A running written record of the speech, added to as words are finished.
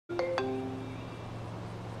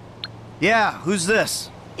Yeah, who's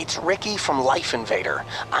this? It's Ricky from Life Invader.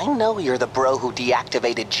 I know you're the bro who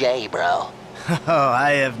deactivated Jay, bro. Oh,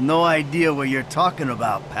 I have no idea what you're talking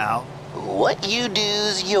about, pal. What you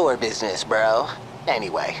do's your business, bro.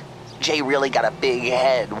 Anyway, Jay really got a big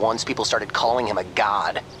head once people started calling him a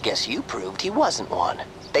god. Guess you proved he wasn't one.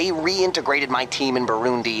 They reintegrated my team in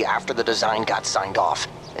Burundi after the design got signed off.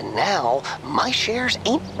 And now, my shares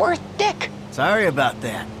ain't worth dick. Sorry about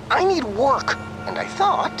that. I need work, and I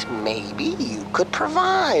thought maybe you could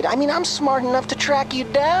provide. I mean, I'm smart enough to track you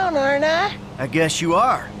down, aren't I? I guess you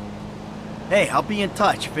are. Hey, I'll be in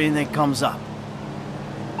touch if anything comes up.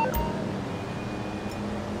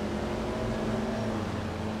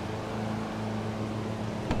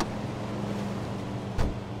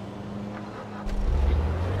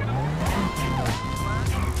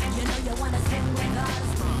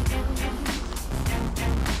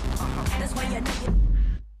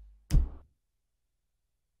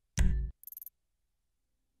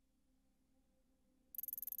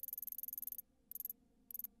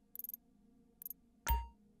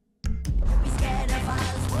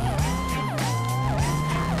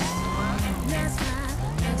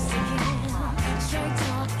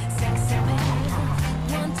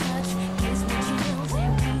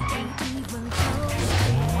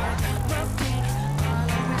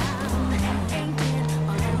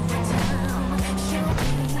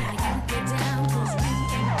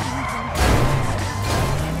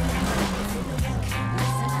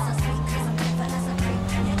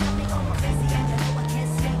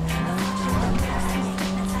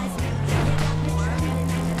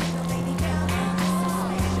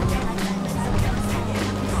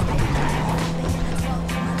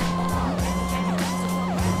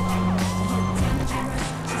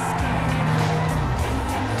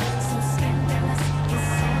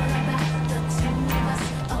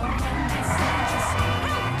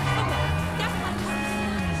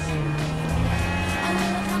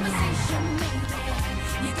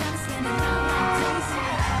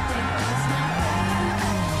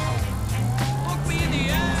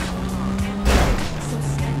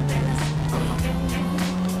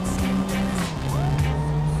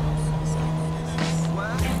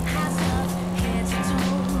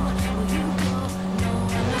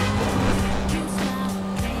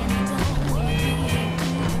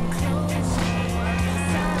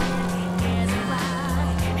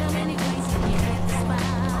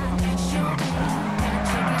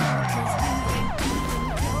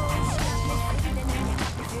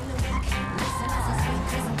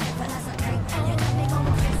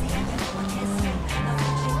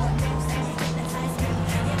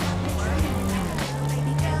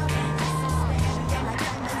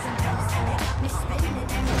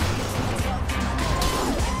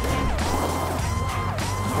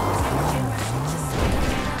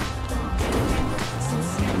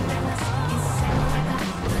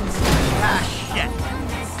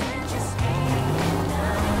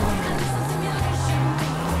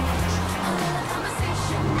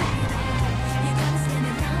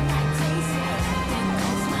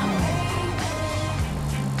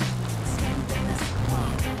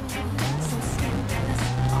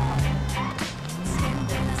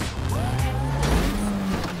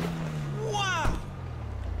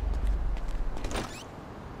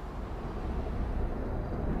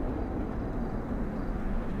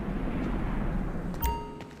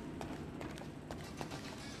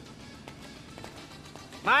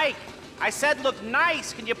 Mike, I said look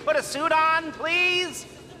nice. Can you put a suit on, please?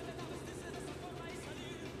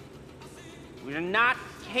 We're not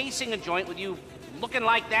casing a joint with you looking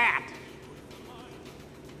like that.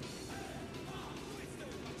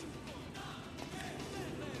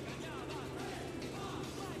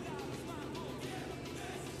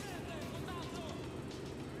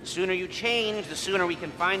 The sooner you change, the sooner we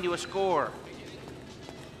can find you a score.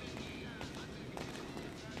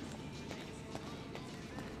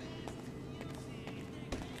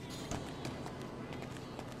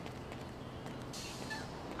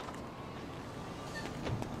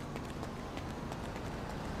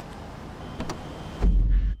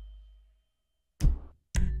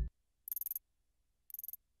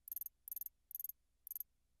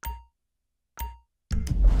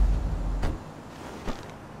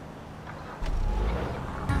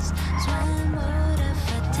 Swear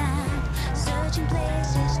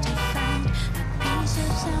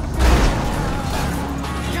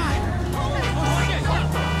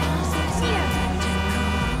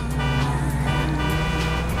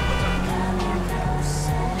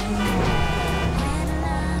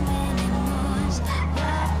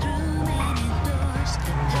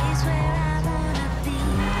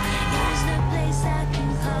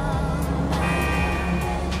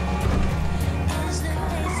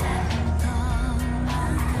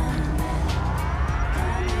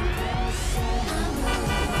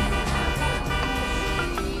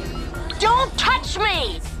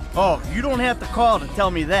Oh, you don't have to call to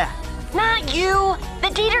tell me that. Not you! The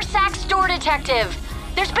Dieter Sachs store detective!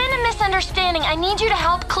 There's been a misunderstanding. I need you to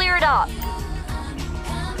help clear it up.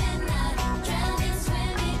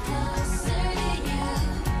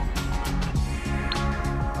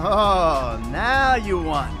 Oh, now you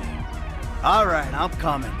want me. All right, I'm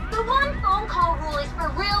coming. The one phone call rule is for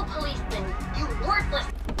real policemen, you worthless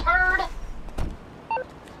turd!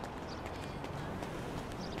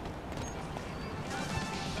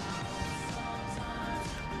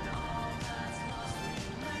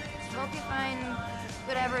 Hope you find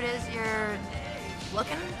whatever it is you're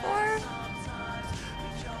looking for.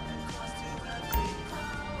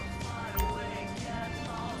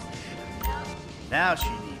 Now she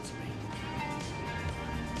needs me.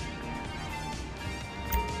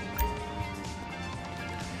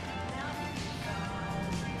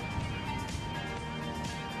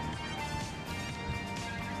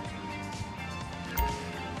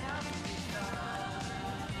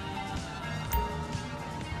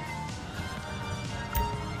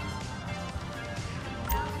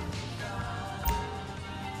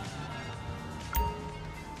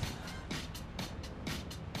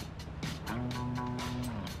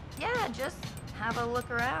 Yeah, just have a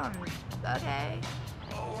look around. Okay.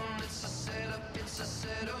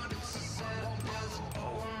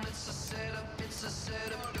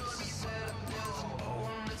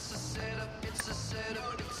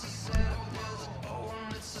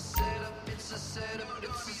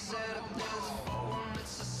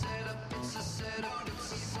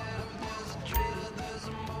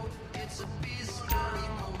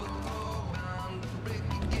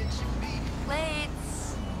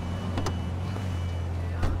 Plates.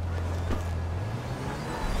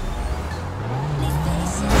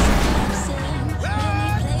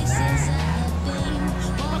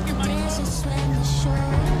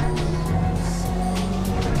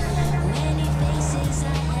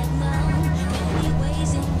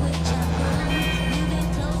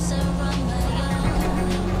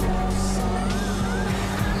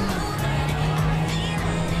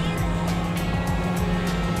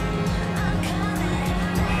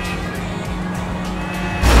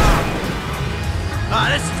 Ah,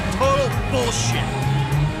 this is total bullshit.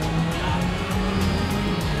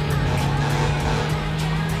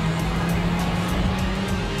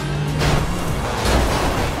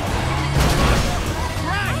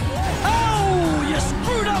 Oh, you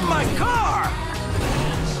screwed up my car!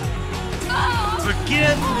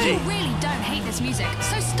 Forgive me. You really don't hate this music,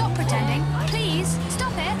 so stop pretending. Please,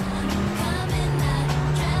 stop it.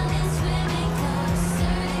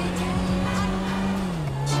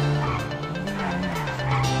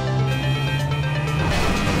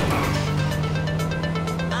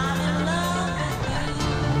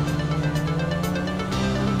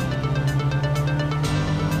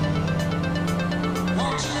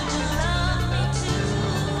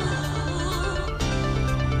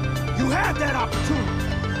 You had that opportunity.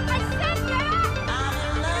 I said that!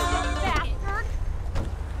 You bastard!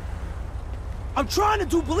 I'm trying to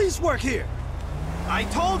do police work here. I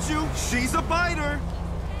told you, she's a biter.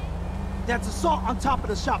 That's assault on top of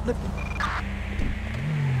the shoplifting.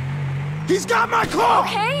 He's got my car!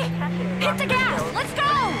 Okay, hit the gas, let's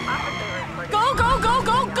go! Go, go, go,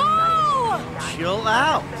 go, go! Chill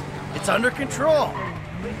out. It's under control.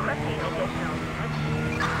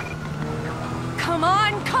 Come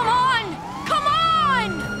on, come on, come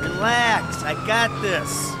on! Relax, I got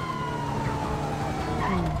this.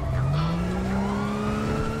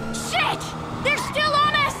 Shit! They're still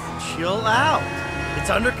on us! Chill out. It's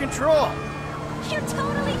under control. You're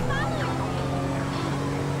totally following me!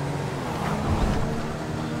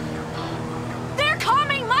 They're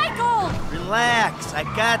coming, Michael! Relax, I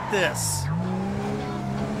got this.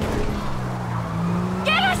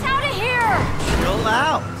 Get us out of here! Chill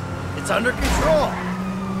out. It's under control.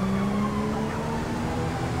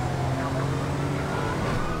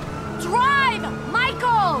 Drive,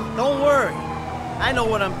 Michael! Don't worry. I know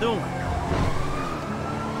what I'm doing.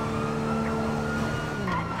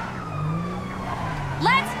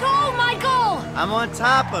 Let's go, Michael! I'm on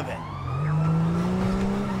top of it.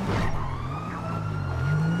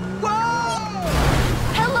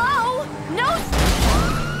 Hello? No...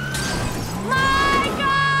 Michael!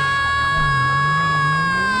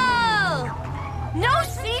 No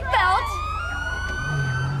seatbelt?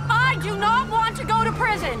 I do not want to go to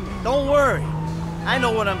prison. Don't worry. I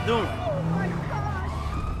know what I'm doing.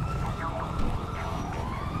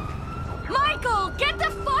 Michael, get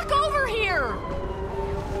the fuck over here!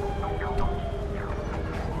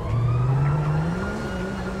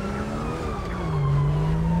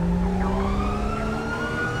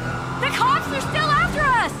 The cops are still after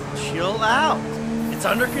us! chill out. It's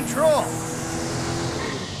under control.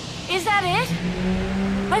 Is that it?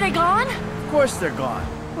 Are they gone? Of course they're gone.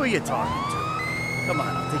 Who are you talking to? Come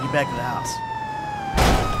on, I'll take you back to the house.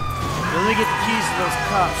 Let me get the keys to those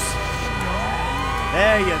cuffs.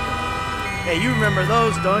 There you go. Hey, you remember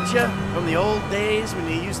those, don't you? From the old days when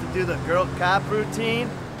you used to do the girl cop routine?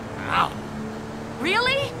 Ow.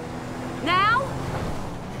 Really? Now?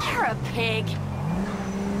 You're a pig.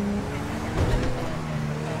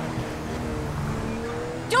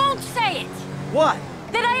 Don't say it! What?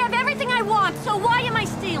 That I have everything I want, so why am I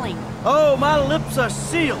stealing? Oh, my lips are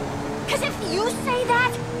sealed. Because if you say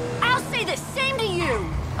that, I'll say the same to you.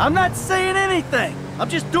 I'm not saying anything. I'm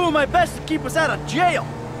just doing my best to keep us out of jail.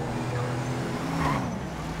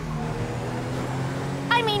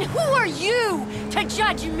 I mean, who are you to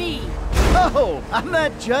judge me? Oh, I'm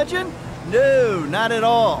not judging? No, not at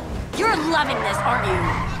all. You're loving this, aren't you?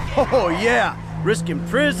 Oh, yeah. Risking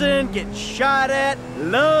prison, getting shot at.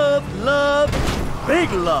 Love, love,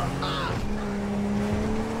 big love.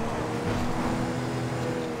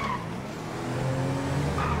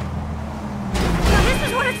 So this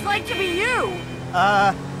is what it's like to be you.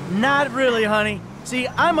 Not really, honey. See,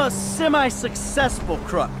 I'm a semi-successful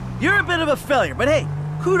crook. You're a bit of a failure, but hey,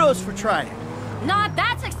 kudos for trying. Not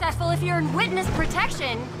that successful if you're in witness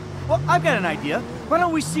protection. Well, I've got an idea. Why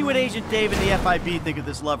don't we see what Agent Dave and the FIB think of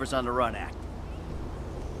this Lovers on the Run act?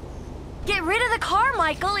 Get rid of the car,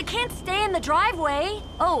 Michael. It can't stay in the driveway.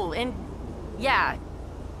 Oh, and yeah.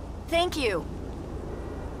 Thank you.